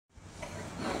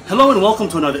Hello and welcome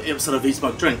to another episode of Eat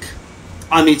Smoke Drink.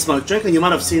 I'm Eat Smoke Drink, and you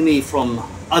might have seen me from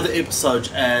other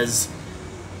episodes as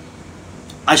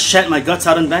I shat my guts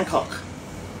out in Bangkok.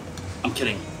 I'm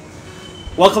kidding.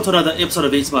 Welcome to another episode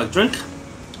of Eat Smoke Drink.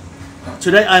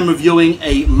 Today I'm reviewing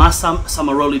a Masam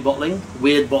Samaroli bottling.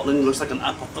 Weird bottling, looks like an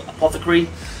apothecary.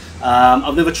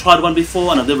 I've never tried one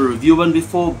before and I've never reviewed one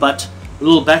before, but a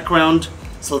little background,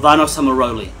 Silvano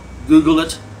Samaroli. Google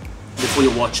it before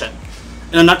you watch it.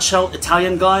 In a nutshell,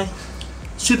 Italian guy,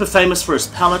 super famous for his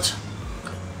palate.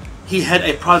 He had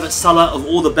a private cellar of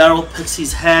all the barrel picks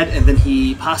he's had, and then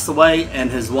he passed away and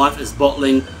his wife is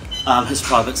bottling his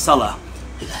private cellar.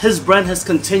 His brand has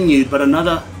continued, but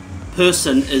another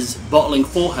person is bottling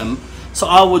for him, so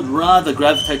I would rather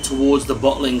gravitate towards the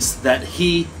bottlings that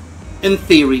he, in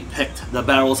theory, picked, the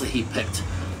barrels that he picked.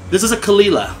 This is a Caol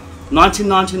Ila,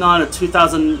 1999 to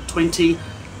 2020,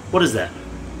 what is that?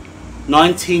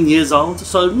 19 years old,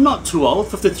 so not too old,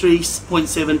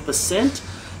 53.7%.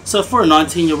 So for a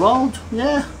 19-year-old,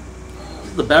 yeah,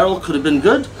 the barrel could have been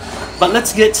good. But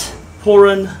let's get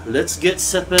pouring, let's get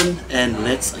sipping, and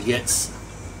let's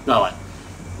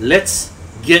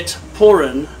get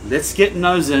pouring, let's get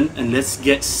nosing, and let's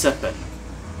get sipping.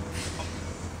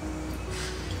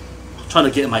 I'm trying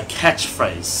to get my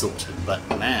catchphrase sorted, but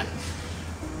man,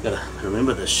 gotta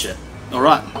remember this shit. All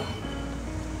right.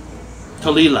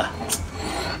 Caol Ila,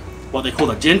 what they call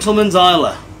a gentleman's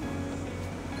Isla.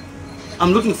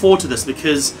 I'm looking forward to this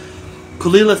because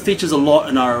Caol Ila features a lot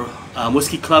in our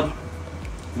whiskey club.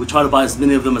 We try to buy as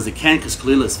many of them as we can because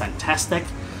Caol Ila is fantastic,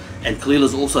 and Caol Ila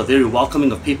is also very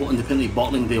welcoming of people independently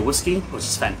bottling their whiskey, which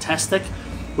is fantastic.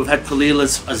 We've had Caol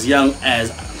Ilas as young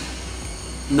as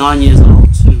 9 years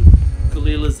old to Caol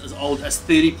Ilas as old as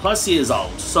 30 plus years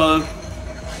old. So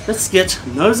let's get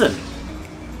nosing.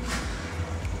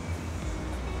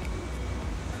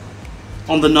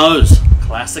 On the nose,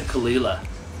 classic Caol Ila.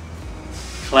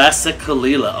 Classic Caol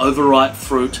Ila, overripe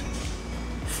fruit,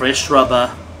 fresh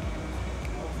rubber,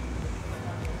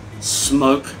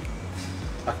 smoke,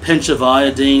 a pinch of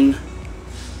iodine,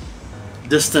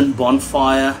 distant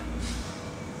bonfire,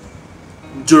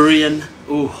 durian.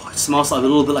 Ooh, it smells like a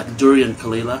little bit like durian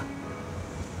Caol Ila,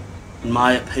 in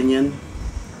my opinion.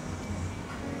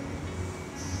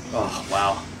 Oh,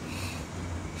 wow.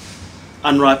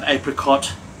 Unripe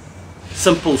apricot.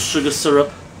 Simple sugar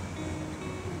syrup,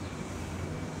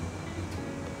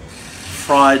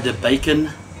 fried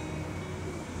bacon.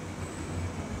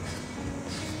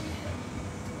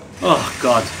 Oh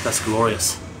God, that's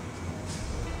glorious.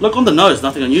 Look on the nose,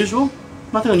 nothing unusual.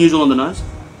 Nothing unusual on the nose.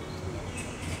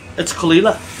 It's Caol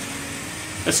Ila.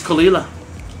 It's Caol Ila.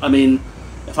 I mean,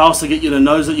 if I was to get you to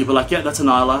nose it, you'd be like, yeah, that's an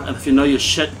Isla. And if you know your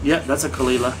shit, yeah, that's a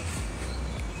Caol Ila.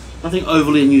 Nothing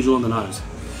overly unusual on the nose.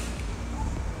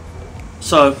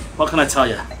 So, what can I tell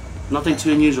you? Nothing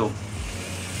too unusual.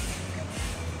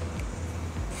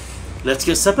 Let's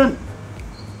get sipping.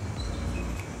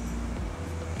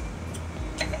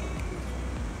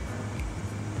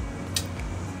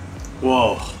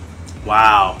 Whoa.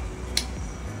 Wow.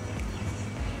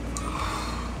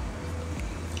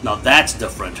 Now that's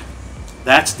different.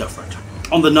 That's different.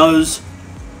 On the nose,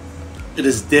 it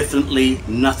is definitely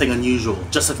nothing unusual.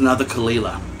 Just like another Caol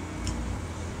Ila.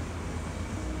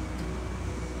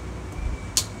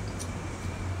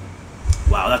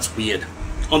 Wow, that's weird.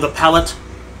 On the palate,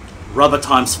 rubber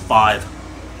times 5.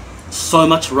 So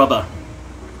much rubber.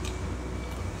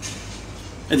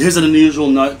 And here's an unusual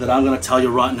note that I'm going to tell you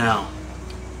right now.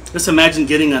 Just imagine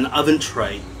getting an oven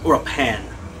tray or a pan,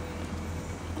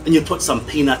 and you put some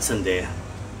peanuts in there.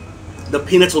 The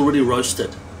peanuts already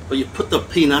roasted, but you put the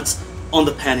peanuts on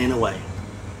the pan anyway.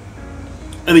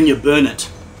 And then you burn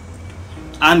it.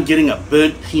 I'm getting a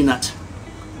burnt peanut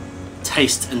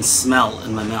taste and smell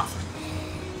in my mouth.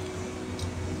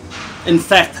 In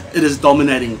fact, it is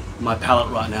dominating my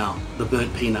palate right now, the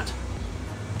burnt peanut.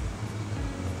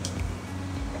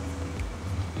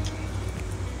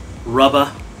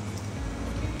 Rubber.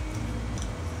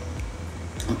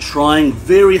 I'm trying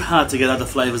very hard to get other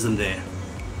flavors in there,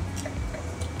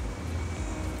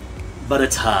 but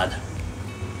it's hard.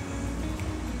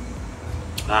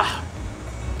 A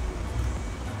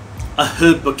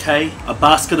herb bouquet, a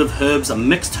basket of herbs, a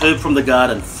mixed herb from the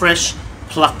garden, fresh,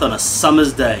 plucked on a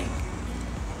summer's day.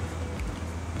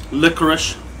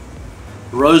 Licorice,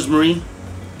 rosemary,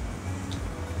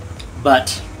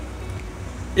 but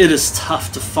it is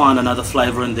tough to find another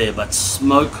flavor in there but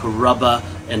smoke, rubber,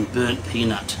 and burnt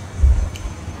peanut.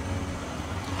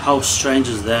 How strange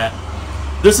is that?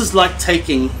 This is like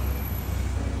taking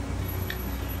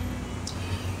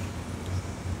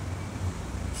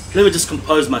let me just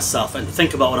compose myself and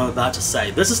think about what I'm about to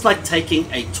say. This is like taking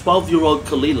a 12-year-old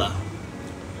Caol Ila,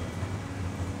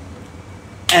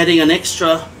 adding an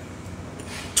extra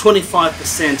 25%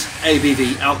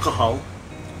 ABV alcohol,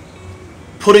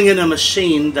 putting in a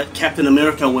machine that Captain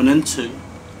America went into,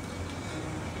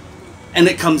 and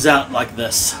it comes out like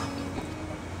this.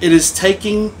 It is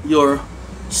taking your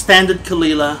standard Caol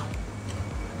Ila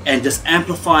and just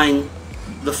amplifying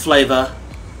the flavor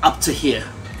up to here.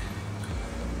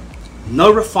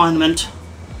 No refinement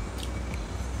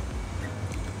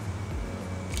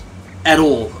at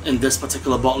all in this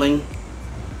particular bottling.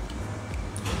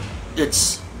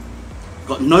 It's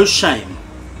got no shame.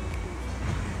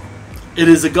 It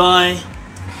is a guy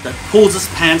that pulls his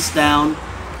pants down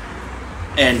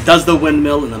and does the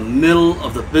windmill in the middle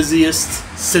of the busiest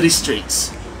city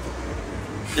streets.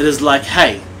 It is like,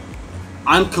 hey,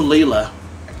 I'm Caol Ila,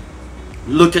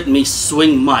 look at me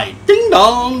swing my ding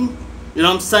dong. You know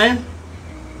what I'm saying?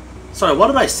 Sorry, why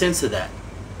did I censor that?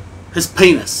 His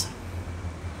penis.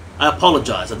 I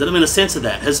apologize, I didn't mean to censor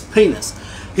that. His penis.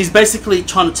 He's basically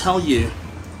trying to tell you,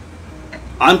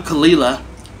 I'm Caol Ila,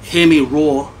 hear me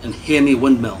roar and hear me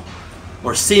windmill.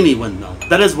 Or see me windmill.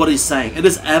 That is what he's saying. It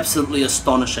is absolutely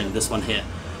astonishing, this one here.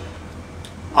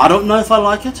 I don't know if I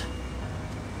like it.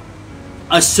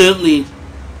 I certainly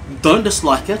don't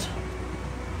dislike it.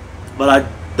 But I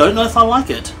don't know if I like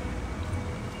it.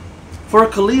 For a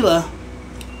Caol Ila,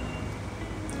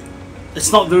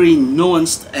 it's not very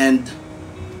nuanced and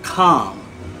calm.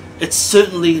 It's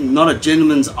certainly not a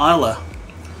gentleman's Isla.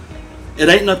 It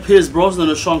ain't no Piers Brosnan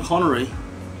or Sean Connery.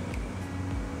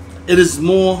 It is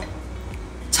more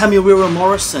Tamuera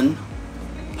Morrison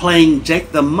playing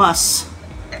Jake the Muss.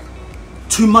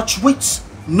 Too much weights,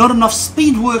 not enough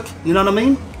speed work, you know what I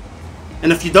mean?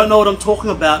 And if you don't know what I'm talking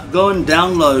about, go and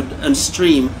download and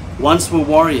stream Once Were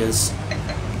Warriors.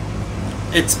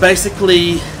 It's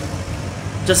basically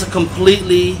just a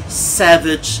completely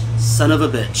savage son of a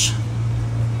bitch.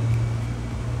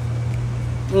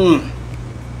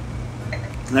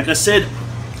 Like I said,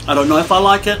 I don't know if I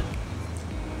like it.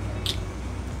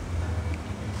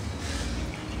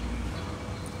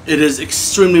 It is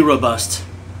extremely robust.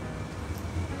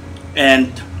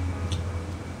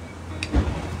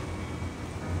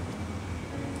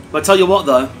 But I tell you what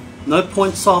though, no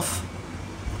points off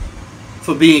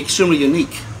for being extremely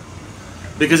unique.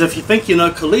 Because if you think you know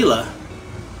Caol Ila,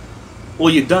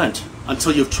 well, you don't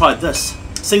until you've tried this.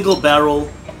 Single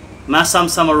barrel, Masam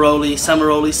Samaroli,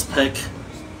 Samaroli's pick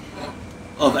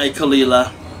of a Caol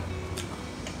Ila.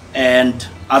 And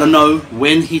I don't know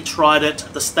when he tried it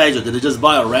at the stage, or did he just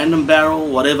buy a random barrel,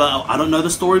 whatever. I don't know the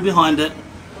story behind it.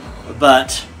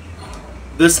 But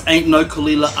this ain't no Caol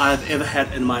Ila I've ever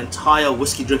had in my entire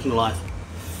whiskey drinking life.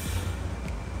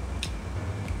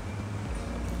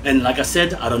 And like I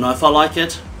said, I don't know if I like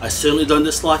it. I certainly don't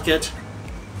dislike it.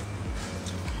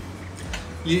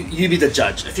 You be the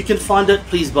judge. If you can find it,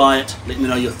 please buy it. Let me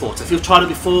know your thoughts. If you've tried it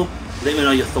before, let me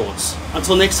know your thoughts.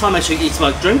 Until next time, make sure you eat,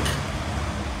 smoke, drink.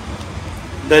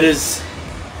 That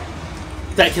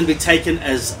can be taken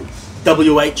as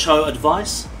WHO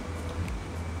advice.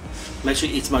 Make sure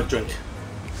you eat, smoke, drink.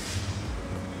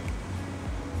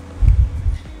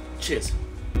 Cheers.